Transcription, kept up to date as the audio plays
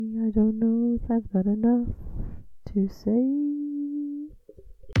I don't know if I've got enough to say.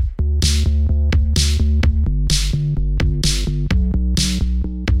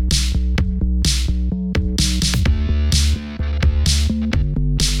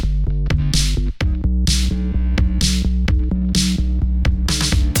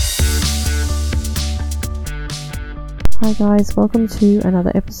 Hi guys, welcome to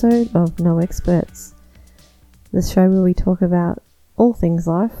another episode of No Experts, the show where we talk about all things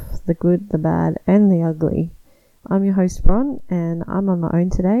life, the good, the bad and the ugly. I'm your host Bron and I'm on my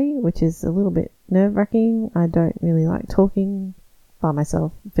own today, which is a little bit nerve-wracking. I don't really like talking by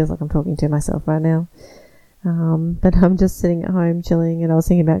myself. It feels like I'm talking to myself right now. But I'm just sitting at home chilling, and I was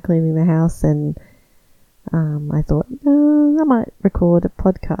thinking about cleaning the house, and I thought I might record a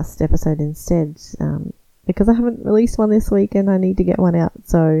podcast episode instead, because I haven't released one this week and I need to get one out.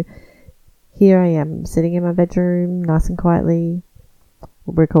 So here I am, sitting in my bedroom, nice and quietly,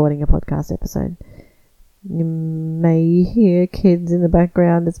 recording a podcast episode. You may hear kids in the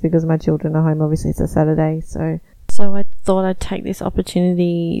background. It's because my children are home. Obviously, it's a Saturday, so I thought I'd take this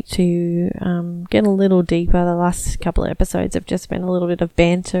opportunity to get a little deeper. The last couple of episodes have just been a little bit of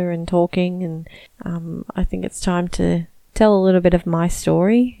banter and talking, and I think it's time to tell a little bit of my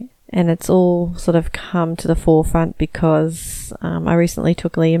story. And it's all sort of come to the forefront because I recently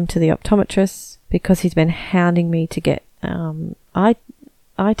took Liam to the optometrist because he's been hounding me to get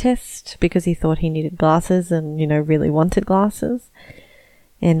eye test because he thought he needed glasses and, really wanted glasses.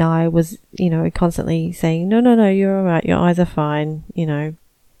 And I was, constantly saying, no, you're all right. Your eyes are fine.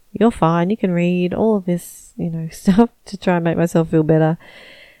 You're fine. You can read all of this, stuff to try and make myself feel better.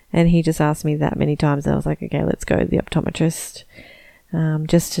 And he just asked me that many times. I was like, okay, let's go to the optometrist.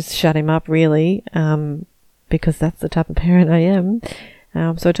 Just to shut him up, really, because that's the type of parent I am.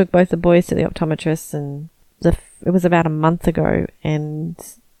 So I took both the boys to the optometrist, and it was about a month ago, and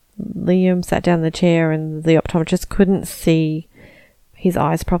Liam sat down in the chair, and the optometrist couldn't see his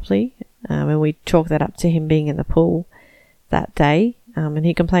eyes properly, and we chalked that up to him being in the pool that day, and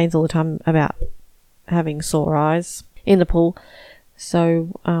he complains all the time about having sore eyes in the pool.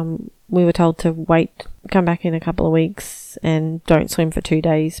 So we were told to come back in a couple of weeks and don't swim for 2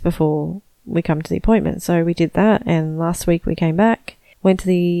 days before we come to the appointment. So we did that, and last week we came back, went to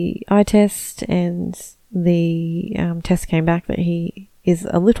the eye test, and the test came back that he is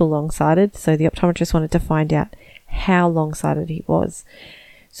a little long-sighted. So the optometrist wanted to find out how long-sighted he was.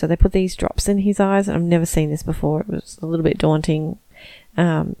 So they put these drops in his eyes. I've never seen this before. It was a little bit daunting.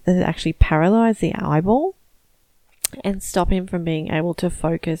 It actually paralyzed the eyeball and stop him from being able to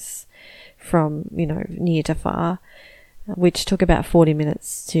focus from, near to far, which took about 40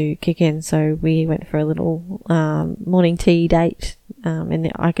 minutes to kick in. So we went for a little morning tea date,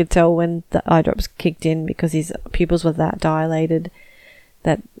 and I could tell when the eye drops kicked in because his pupils were that dilated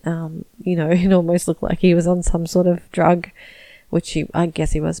that, it almost looked like he was on some sort of drug, which I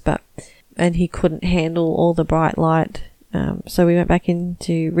guess he was, and he couldn't handle all the bright light. So we went back in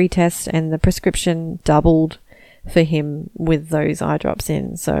to retest, and the prescription doubled for him with those eye drops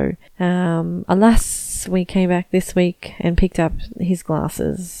in. So alas, we came back this week and picked up his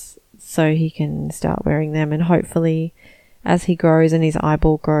glasses so he can start wearing them, and hopefully as he grows and his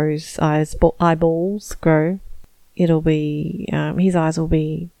eyeballs grow, it'll be his eyes will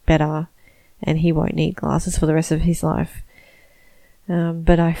be better and he won't need glasses for the rest of his life.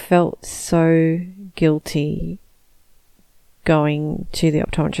 But I felt so guilty going to the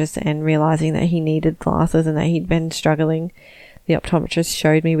optometrist and realizing that he needed glasses and that he'd been struggling. The optometrist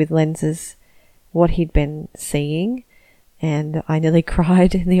showed me with lenses what he'd been seeing, and I nearly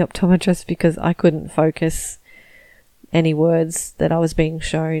cried in the optometrist because I couldn't focus any words that I was being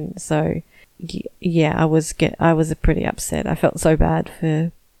shown. So yeah, I was pretty upset. I felt so bad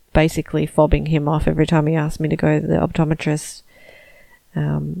for basically fobbing him off every time he asked me to go to the optometrist,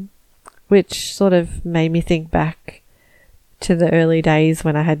 which sort of made me think back to the early days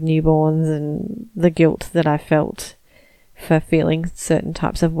when I had newborns and the guilt that I felt for feeling certain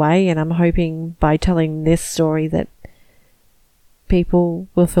types of way. And I'm hoping by telling this story that people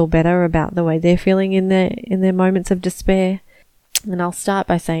will feel better about the way they're feeling in their moments of despair. And I'll start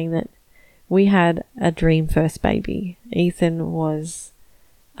by saying that we had a dream first baby. Ethan was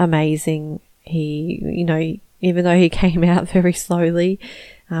amazing. He, even though he came out very slowly,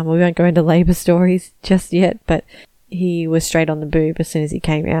 we won't go into labour stories just yet, but he was straight on the boob as soon as he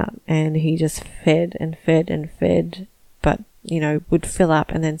came out, and he just fed and fed and fed, but, would fill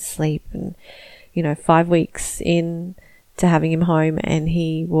up and then sleep. And, 5 weeks in to having him home, and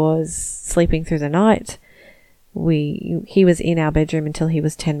he was sleeping through the night. He was in our bedroom until he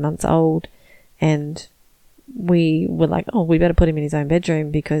was 10 months old, and we were like, oh, we better put him in his own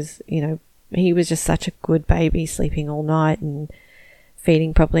bedroom because, he was just such a good baby, sleeping all night and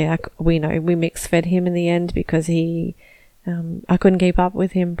feeding properly. We mix fed him in the end because I couldn't keep up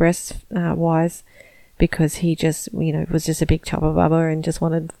with him breast wise, because he just, was just a big chopper bubba and just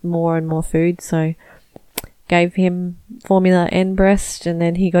wanted more and more food. So gave him formula and breast, and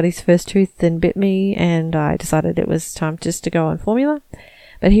then he got his first tooth and bit me, and I decided it was time just to go on formula.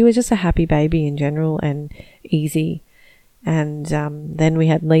 But he was just a happy baby in general and easy. And then we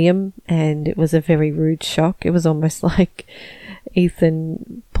had Liam, and it was a very rude shock. It was almost like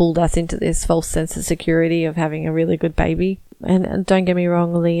Ethan pulled us into this false sense of security of having a really good baby. And don't get me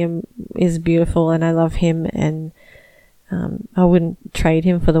wrong, Liam is beautiful and I love him, and I wouldn't trade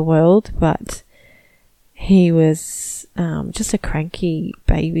him for the world, but he was just a cranky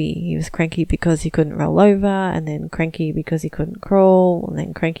baby. He was cranky because he couldn't roll over, and then cranky because he couldn't crawl, and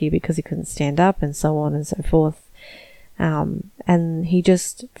then cranky because he couldn't stand up, and so on and so forth. And he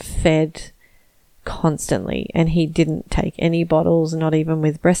just fed constantly, and he didn't take any bottles, not even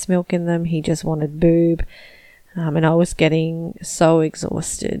with breast milk in them. He just wanted boob. And I was getting so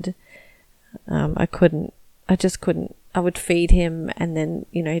exhausted. I just couldn't. I would feed him, and then,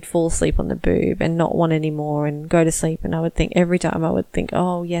 he'd fall asleep on the boob and not want any more and go to sleep. And I would think, every time I would think,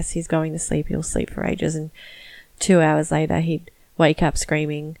 oh yes, he's going to sleep. He'll sleep for ages. And 2 hours later, he'd wake up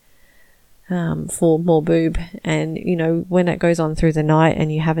screaming, for more boob. And, when it goes on through the night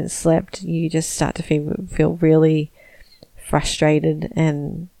and you haven't slept, you just start to feel really frustrated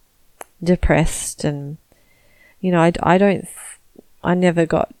and depressed. And, I never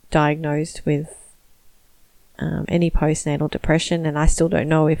got diagnosed with any postnatal depression, and I still don't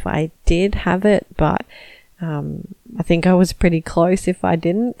know if I did have it, but I think I was pretty close if I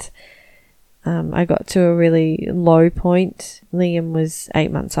didn't. I got to a really low point. Liam was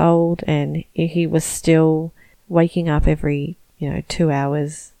 8 months old, and he was still waking up every 2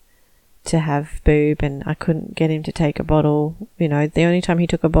 hours to have boob, and I couldn't get him to take a bottle. The only time he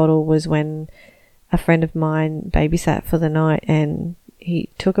took a bottle was when a friend of mine babysat for the night, and he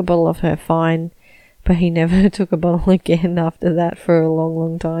took a bottle of her fine, but he never took a bottle again after that for a long,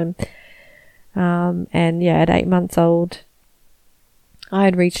 long time. And yeah, at 8 months old, I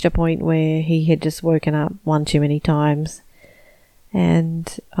had reached a point where he had just woken up one too many times,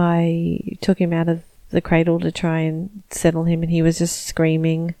 and I took him out of the cradle to try and settle him, and he was just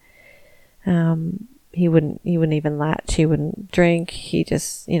screaming. He wouldn't even latch, he wouldn't drink, he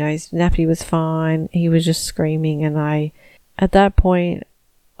just, his nappy was fine, he was just screaming. And at that point,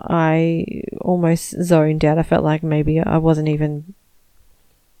 I almost zoned out. I felt like maybe I wasn't even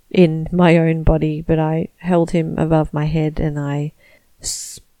in my own body, but I held him above my head, and I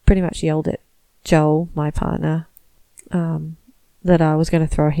pretty much yelled at Joel, my partner, that I was going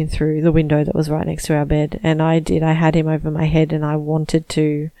to throw him through the window that was right next to our bed. And I did. I had him over my head, and I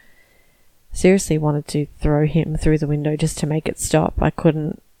seriously wanted to throw him through the window just to make it stop. I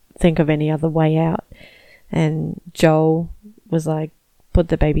couldn't think of any other way out. And Joel was like, put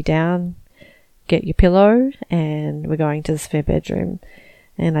the baby down, get your pillow, and we're going to the spare bedroom.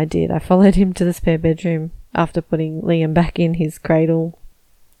 And I did. I followed him to the spare bedroom after putting Liam back in his cradle,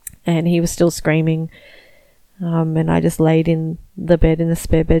 and he was still screaming. And I just laid in the bed in the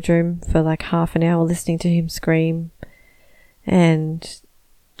spare bedroom for like half an hour listening to him scream, and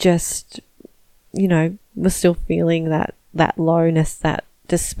just, was still feeling that lowness, that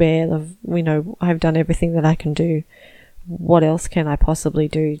despair of, I've done everything that I can do. What else can I possibly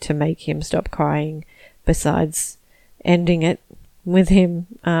do to make him stop crying besides ending it with him?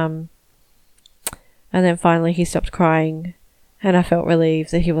 And then finally he stopped crying, and I felt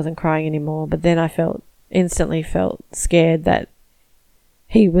relieved that he wasn't crying anymore. But then I instantly felt scared that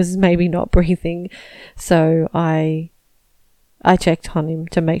he was maybe not breathing. So I checked on him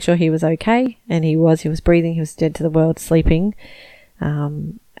to make sure he was okay, and he was breathing. He was dead to the world, sleeping.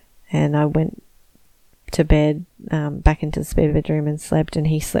 And I went to bed, back into the spare bedroom, and slept, and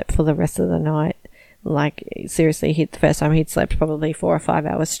he slept for the rest of the night. Like, seriously, the first time he'd slept probably 4 or 5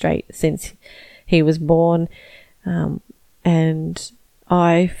 hours straight since he was born. And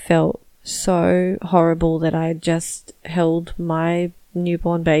I felt so horrible that I had just held my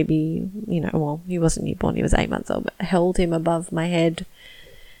newborn baby, well, he wasn't newborn, he was 8 months old, but held him above my head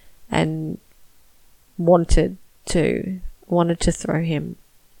and wanted to throw him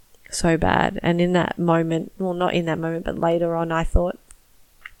so bad. And in that moment, well, not in that moment, but later on, I thought,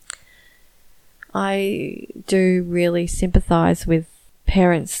 I do really sympathize with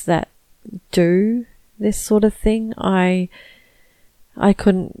parents that do this sort of thing. I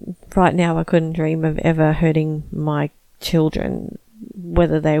couldn't dream of ever hurting my children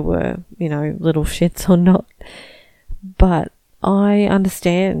whether they were, little shits or not. But I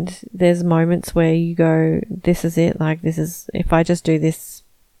understand there's moments where you go, this is it. Like, this is, if I just do this,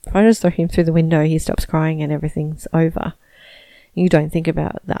 if I just throw him through the window, he stops crying and everything's over. You don't think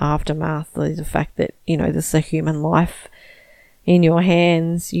about the aftermath, or the fact that, this is a human life in your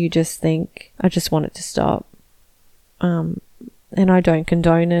hands. You just think, I just want it to stop. And I don't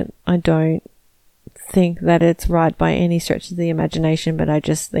condone it. I don't think that it's right by any stretch of the imagination, but I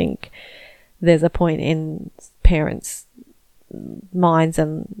just think there's a point in parents' minds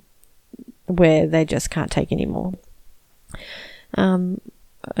and where they just can't take anymore.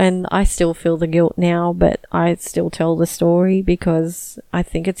 And I still feel the guilt now, but I still tell the story because I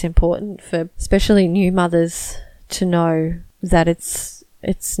think it's important for especially new mothers to know that it's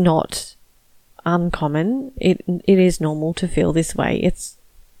not uncommon. It is normal to feel this way. It's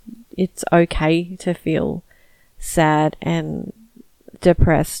okay to feel sad and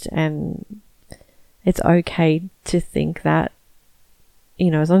depressed, and it's okay to think that,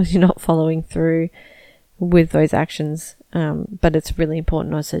 as long as you're not following through with those actions. But it's really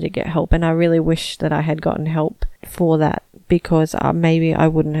important also to get help. And I really wish that I had gotten help for that, because maybe I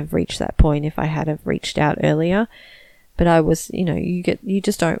wouldn't have reached that point if I had have reached out earlier. But I was, you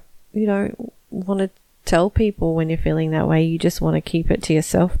don't want to tell people when you're feeling that way. You just want to keep it to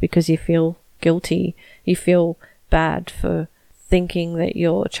yourself because you feel guilty. You feel bad for thinking that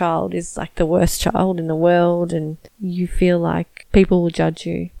your child is like the worst child in the world, and you feel like people will judge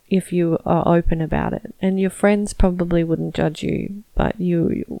you if you are open about it. And your friends probably wouldn't judge you, but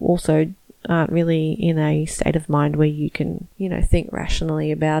you also aren't really in a state of mind where you can, think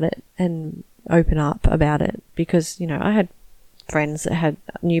rationally about it and open up about it. Because, I had friends that had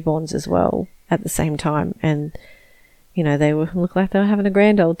newborns as well at the same time, and, they looked like they were having a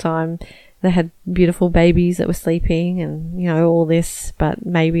grand old time. They had beautiful babies that were sleeping and, all this, but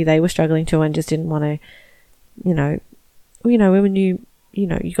maybe they were struggling too and just didn't want to, when you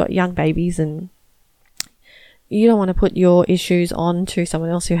got young babies and you don't want to put your issues on to someone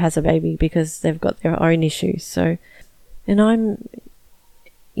else who has a baby because they've got their own issues. So, and I'm,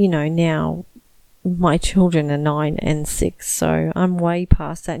 now my children are 9 and 6, so I'm way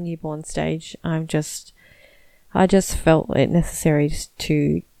past that newborn stage. I just felt it necessary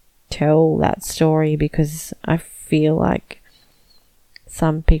to tell that story because I feel like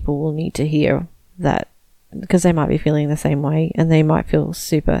some people will need to hear that, because they might be feeling the same way and they might feel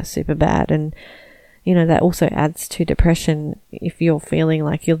super, super bad. And, that also adds to depression if you're feeling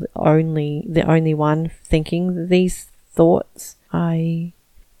like you're the only one thinking these thoughts. I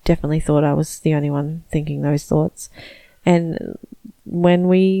definitely thought I was the only one thinking those thoughts. And when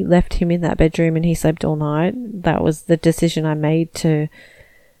we left him in that bedroom and he slept all night, that was the decision I made, to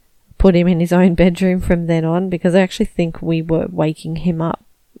put him in his own bedroom from then on, because I actually think we were waking him up.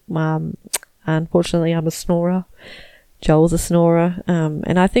 Unfortunately, I'm a snorer. Joel's a snorer.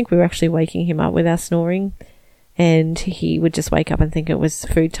 And I think we were actually waking him up with our snoring, and he would just wake up and think it was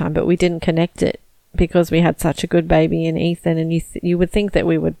food time, but we didn't connect it because we had such a good baby in Ethan, and you would think that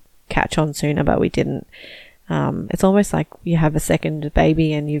we would catch on sooner, but we didn't. It's almost like you have a second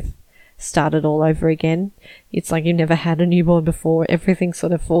baby and you've started all over again. It's like you never had a newborn before. Everything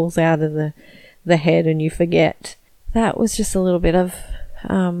sort of falls out of the head and you forget. That was just a little bit of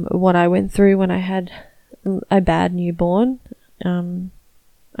what I went through when I had a bad newborn. And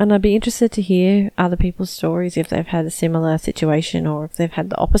I'd be interested to hear other people's stories if they've had a similar situation, or if they've had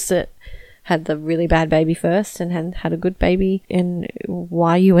the opposite, had the really bad baby first and had a good baby, and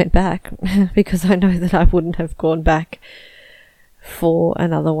why you went back. Because I know that I wouldn't have gone back for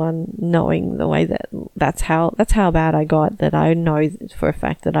another one, knowing the way that's how bad I got, that I know for a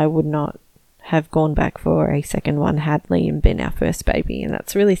fact that I would not have gone back for a second one had Liam been our first baby. And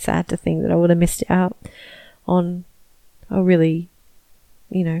that's really sad to think that I would have missed out on a really,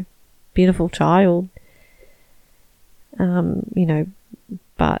 beautiful child.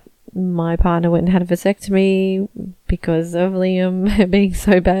 But my partner went and had a vasectomy because of Liam being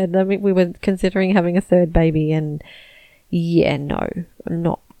so bad. I mean, we were considering having a third baby, and yeah, no,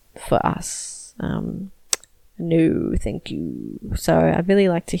 not for us. No, thank you. So I'd really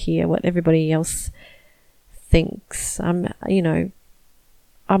like to hear what everybody else thinks. I'm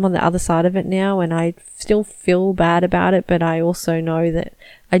on the other side of it now, and I still feel bad about it, but I also know that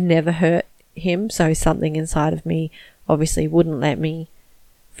I never hurt him, so something inside of me obviously wouldn't let me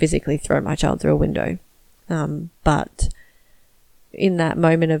physically throw my child through a window. But in that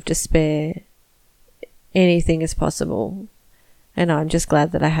moment of despair, anything is possible. And I'm just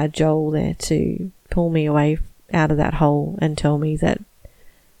glad that I had Joel there to pull me away out of that hole and tell me that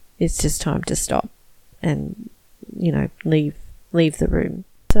it's just time to stop and, leave leave the room.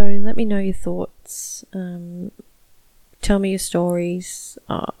 So let me know your thoughts. Tell me your stories.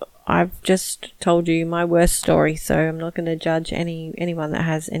 I've just told you my worst story, so I'm not going to judge anyone that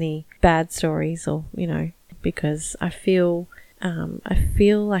has any bad stories, or because I feel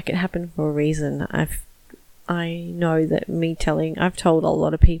like it happened for a reason. I know that I've told a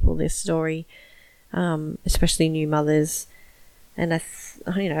lot of people this story, especially new mothers, and I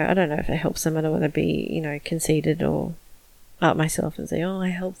don't know if it helps them. I don't want to be conceited or up myself and say, I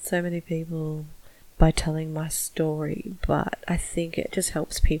helped so many people by telling my story, but I think it just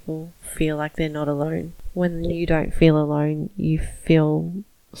helps people feel like they're not alone. When you don't feel alone, you feel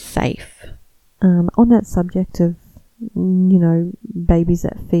safe. On that subject of babies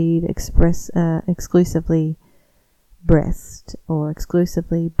that feed exclusively breast or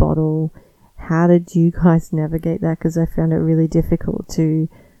exclusively bottle, how did you guys navigate that? Because I found it really difficult to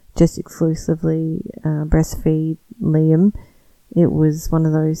just exclusively breastfeed Liam. It was one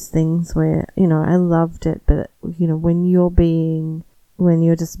of those things where, I loved it, but, when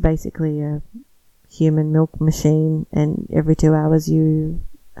you're just basically a human milk machine and every 2 hours you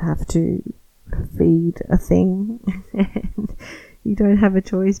have to feed a thing and you don't have a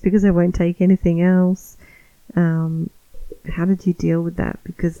choice because they won't take anything else. How did you deal with that?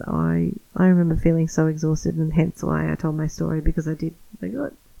 Because I remember feeling so exhausted, and hence why I told my story, because I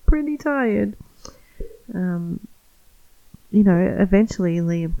got pretty tired. Eventually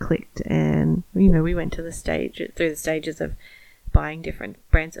Liam clicked, and we went through the stages of buying different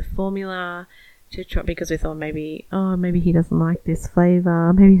brands of formula to try, because we thought maybe he doesn't like this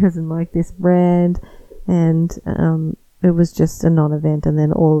flavor, maybe he doesn't like this brand, and it was just a non-event. And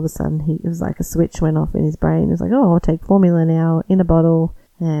then all of a sudden it was like a switch went off in his brain. It was like, I'll take formula now in a bottle,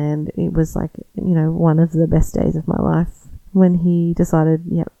 and it was like one of the best days of my life when he decided,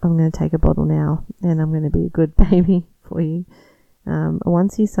 yep, I'm going to take a bottle now and I'm going to be a good baby for you.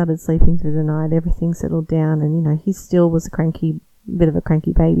 Once he started sleeping through the night, everything settled down, and he still was a bit of a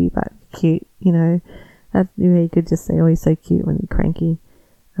cranky baby, but cute. That you could just say, he's so cute when he's cranky.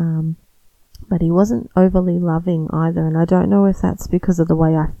 But he wasn't overly loving either, and I don't know if that's because of the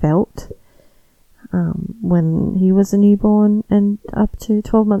way I felt when he was a newborn and up to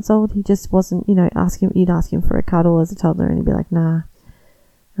 12 months old. He just wasn't, you'd ask him for a cuddle as a toddler and he'd be like, nah.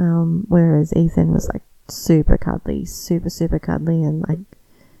 Whereas Ethan was like super cuddly, super cuddly, and like,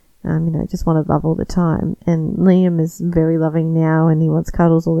 just wanted love all the time. And Liam is very loving now, and he wants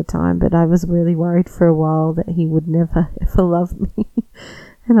cuddles all the time, but I was really worried for a while that he would never ever love me.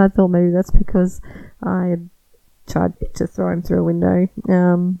 And I thought maybe that's because I had tried to throw him through a window.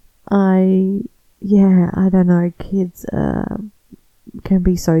 I don't know, kids can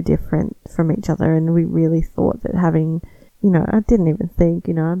be so different from each other, and we really thought that having, I didn't even think,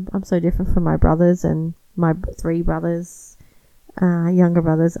 I'm so different from my brothers, and my 3 brothers, younger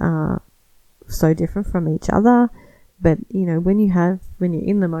brothers, are so different from each other. But when you're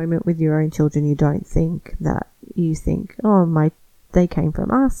in the moment with your own children, you don't think that. You think, they came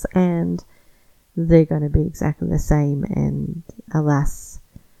from us and they're going to be exactly the same, and alas,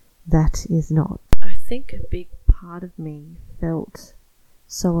 that is not. I think a big part of me felt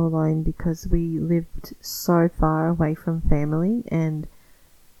so alone because we lived so far away from family, and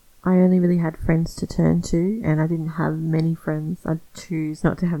I only really had friends to turn to, and I didn't have many friends. I choose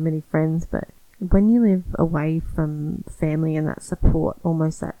not to have many friends, but when you live away from family and that support,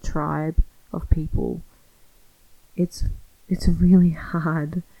 almost that tribe of people, it's really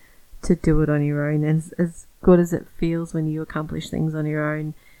hard to do it on your own. As good as it feels when you accomplish things on your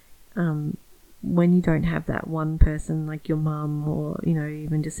own, when you don't have that one person like your mum, or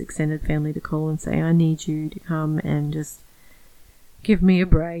even just extended family to call and say, I need you to come and just give me a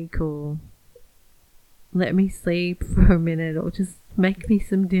break, or let me sleep for a minute, or just make me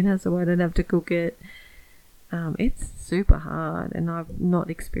some dinner so I don't have to cook it. It's super hard, and I've not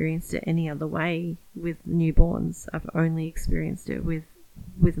experienced it any other way with newborns. I've only experienced it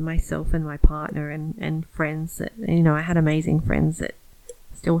with myself and my partner and friends that, I had amazing friends that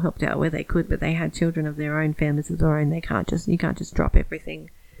still helped out where they could, but they had children of their own, families of their own. You can't just drop everything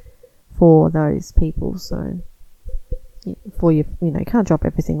for those people. So you can't drop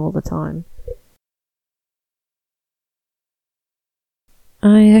everything all the time.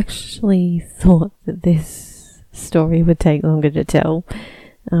 I actually thought that this story would take longer to tell.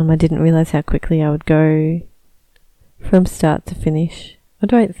 I didn't realize how quickly I would go from start to finish. I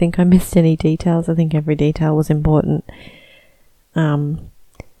don't think I missed any details. I think every detail was important.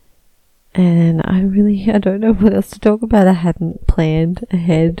 And I don't know what else to talk about. I hadn't planned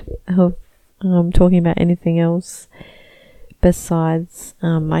ahead of talking about anything else besides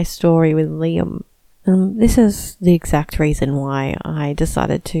my story with Liam. This is the exact reason why I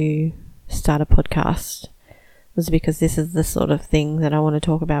decided to start a podcast, was because this is the sort of thing that I want to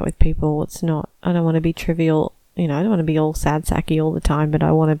talk about with people. I don't want to be trivial, I don't want to be all sad sacky all the time, but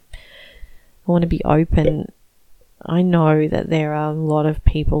I want to be open. I know that there are a lot of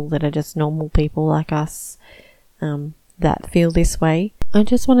people that are just normal people like us, that feel this way. I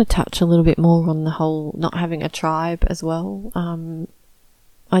just want to touch a little bit more on the whole not having a tribe as well.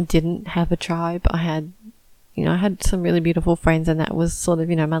 I didn't have a tribe. I had some really beautiful friends, and that was sort of,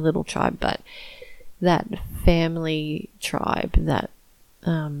 my little tribe, but that family tribe, that,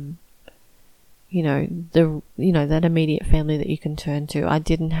 that immediate family that you can turn to. I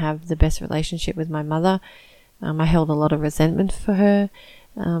didn't have the best relationship with my mother. I held a lot of resentment for her,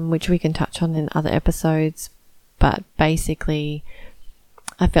 which we can touch on in other episodes, but basically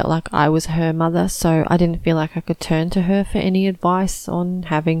I felt like I was her mother, so I didn't feel like I could turn to her for any advice on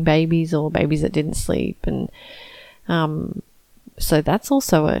having babies or babies that didn't sleep. And so that's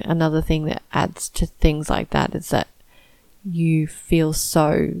also another thing that adds to things like that, is that you feel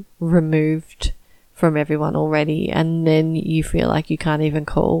so removed from everyone already, and then you feel like you can't even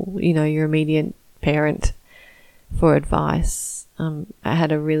call, your immediate parent for advice. I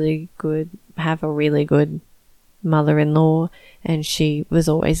have a really good mother-in-law, and she was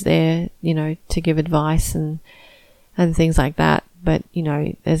always there, to give advice and things like that. But,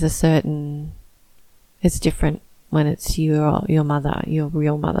 there's it's different when it's your mother, your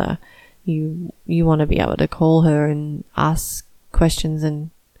real mother. You want to be able to call her and ask questions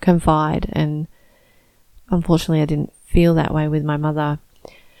and confide, and unfortunately I didn't feel that way with my mother.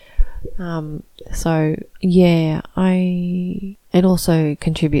 So yeah, it also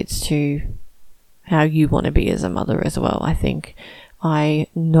contributes to how you want to be as a mother as well. I think I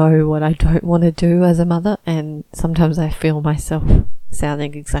know what I don't want to do as a mother, and sometimes I feel myself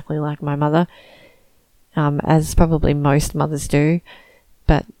sounding exactly like my mother, as probably most mothers do.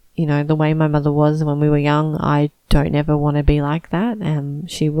 But, the way my mother was when we were young, I don't ever want to be like that.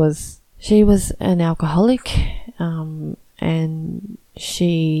 She was an alcoholic, and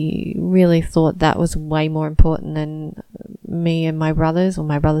she really thought that was way more important than me and my brothers, or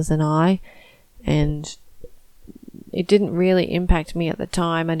my brothers and I. And it didn't really impact me at the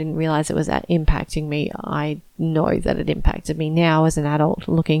time. I didn't realize it was impacting me. I know that it impacted me now as an adult,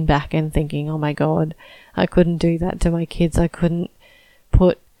 looking back and thinking, oh my God, I couldn't do that to my kids. I couldn't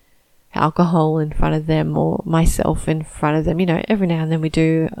put alcohol in front of them or myself in front of them. Every now and then we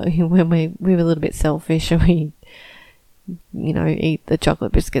do, when we were a little bit selfish, and we, eat the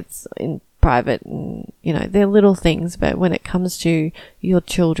chocolate biscuits in private, and, they're little things. But when it comes to your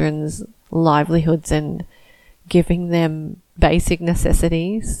children's livelihoods and giving them basic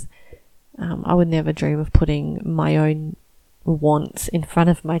necessities, I would never dream of putting my own wants in front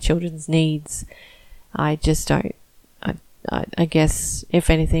of my children's needs. I just don't. I guess, if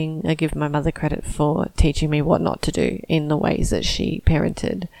anything, I give my mother credit for teaching me what not to do in the ways that she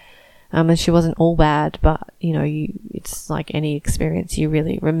parented. And she wasn't all bad, but, it's like any experience. You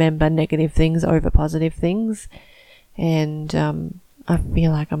really remember negative things over positive things. And I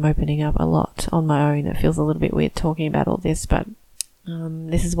feel like I'm opening up a lot on my own. It feels a little bit weird talking about all this, but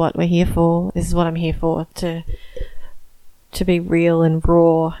this is what we're here for. This is what I'm here for, to be real and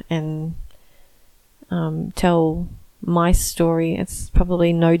raw and tell my story. It's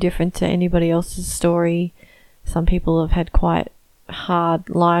probably no different to anybody else's story. Some people have had quite hard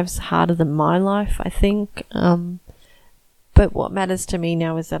lives, harder than my life, I think. But what matters to me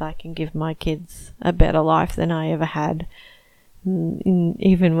now is that I can give my kids a better life than I ever had.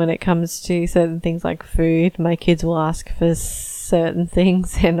 Even when it comes to certain things like food, my kids will ask for certain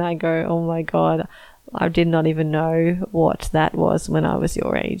things, and I go, oh my God, I did not even know what that was when I was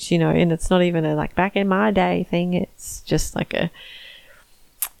your age, and it's not even a like back in my day thing. It's just like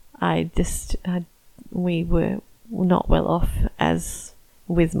we were not well off as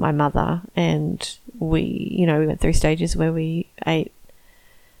with my mother, and we went through stages where we ate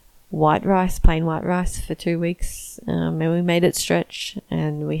plain white rice for 2 weeks, and we made it stretch,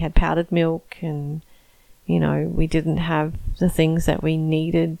 and we had powdered milk, and we didn't have the things that we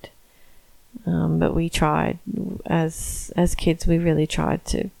needed. But we tried, as kids, we really tried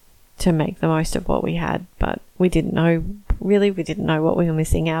to make the most of what we had, but we didn't know what we were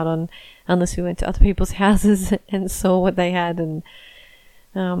missing out on unless we went to other people's houses and saw what they had. And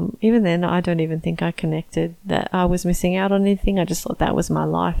even then, I don't even think I connected that I was missing out on anything. I just thought that was my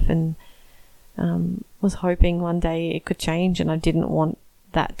life, and was hoping one day it could change, and I didn't want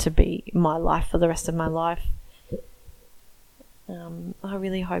that to be my life for the rest of my life. I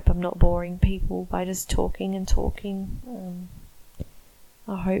really hope I'm not boring people by just talking and talking.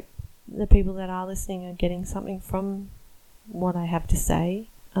 I hope the people that are listening are getting something from what I have to say.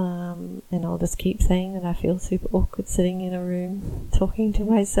 And I'll just keep saying that I feel super awkward sitting in a room talking to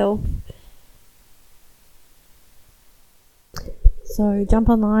myself. So jump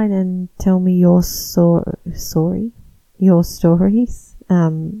online and tell me your stories.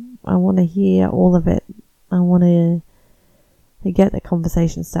 I want to hear all of it. I want to get the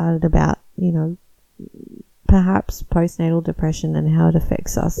conversation started about, perhaps postnatal depression and how it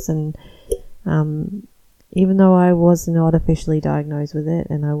affects us. And even though I was not officially diagnosed with it,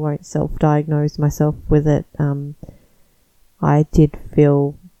 and I won't self-diagnose myself with it, I did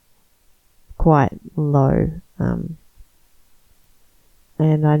feel quite low.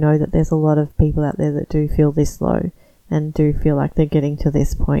 And I know that there's a lot of people out there that do feel this low and do feel like they're getting to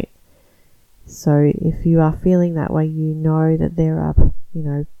this point. So if you are feeling that way, you know that there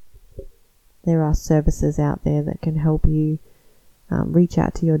are services out there that can help you. Reach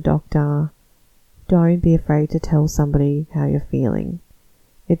out to your doctor. Don't be afraid to tell somebody how you're feeling.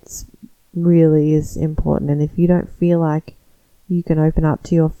 It's really is important. And if you don't feel like you can open up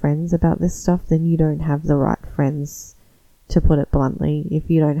to your friends about this stuff, then you don't have the right friends, to put it bluntly. If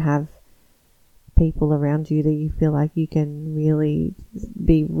you don't have people around you that you feel like you can really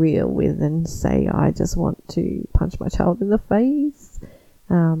be real with and say, I just want to punch my child in the face,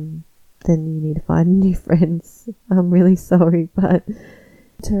 then you need to find new friends. I'm really sorry, but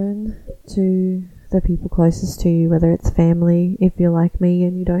turn to the people closest to you, whether it's family. If you're like me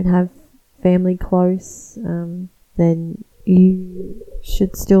and you don't have family close, then you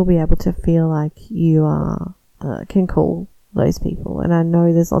should still be able to feel like you can call those people. And I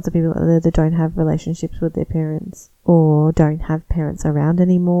know there's lots of people out there that don't have relationships with their parents or don't have parents around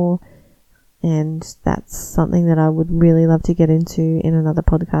anymore, and that's something that I would really love to get into in another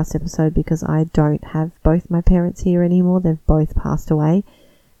podcast episode, because I don't have both my parents here anymore. They've both passed away,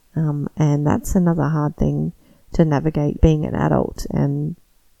 and that's another hard thing to navigate, being an adult and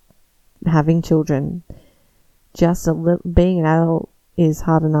having children. Being an adult is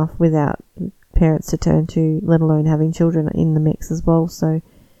hard enough without parents to turn to, let alone having children in the mix as well. So,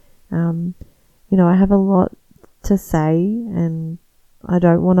 I have a lot to say, and I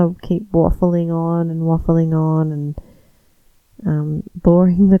don't want to keep waffling on and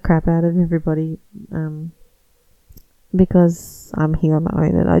boring the crap out of everybody, because I'm here on my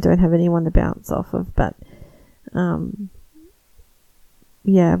own and I don't have anyone to bounce off of. But,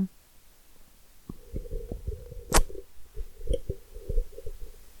 yeah.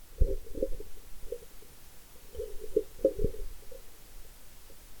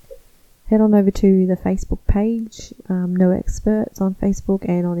 Head on over to the Facebook page, No Experts, on Facebook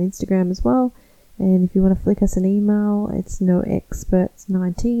and on Instagram as well. And if you want to flick us an email, it's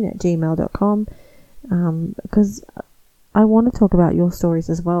noexperts19@gmail.com, because I want to talk about your stories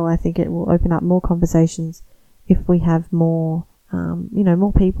as well. I think it will open up more conversations if we have more,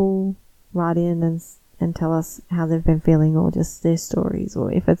 more people write in and tell us how they've been feeling, or just their stories,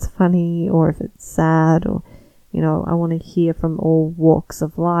 or if it's funny or if it's sad, or, I want to hear from all walks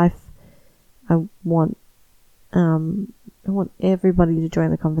of life. I want everybody to join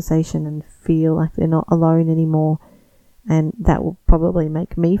the conversation and feel like they're not alone anymore, and that will probably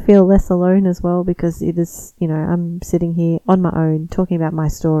make me feel less alone as well, because it is, I'm sitting here on my own talking about my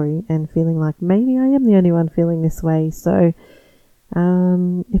story and feeling like maybe I am the only one feeling this way. So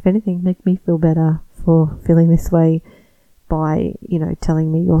if anything, make me feel better for feeling this way by,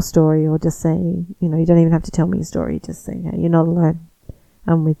 telling me your story, or just saying, you don't even have to tell me your story, just saying, hey, you're not alone,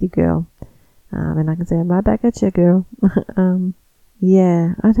 I'm with you, girl. And I can say, I'm right back at you, girl.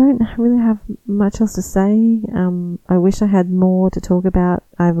 Yeah, I don't really have much else to say. I wish I had more to talk about.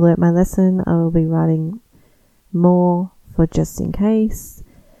 I've learnt my lesson. I will be writing more for just in case.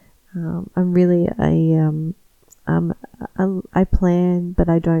 I'm really I plan, but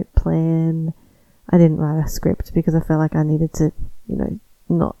I don't plan. I didn't write a script because I felt like I needed to,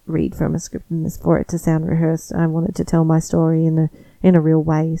 not read from a script and for it to sound rehearsed. I wanted to tell my story in a real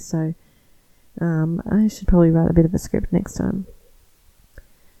way. So I should probably write a bit of a script next time.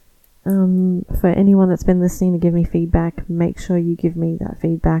 For anyone that's been listening to give me feedback, make sure you give me that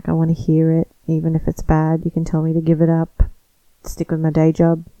feedback. I want to hear it, even if it's bad. You can tell me to give it up, stick with my day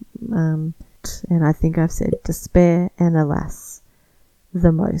job. And I think I've said despair and alas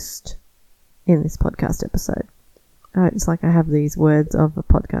the most in this podcast episode. It's like I have these words of a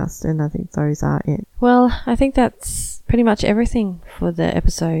podcast, and I think those are it. Well, I think that's pretty much everything for the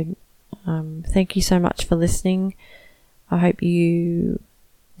episode. Thank you so much for listening. I hope you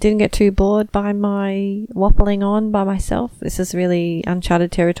didn't get too bored by my waffling on by myself. This is really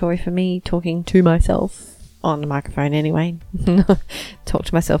uncharted territory for me, talking to myself on the microphone anyway. Talk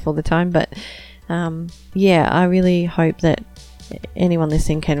to myself all the time. But yeah, I really hope that anyone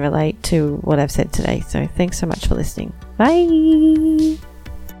listening can relate to what I've said today. So thanks so much for listening. Bye.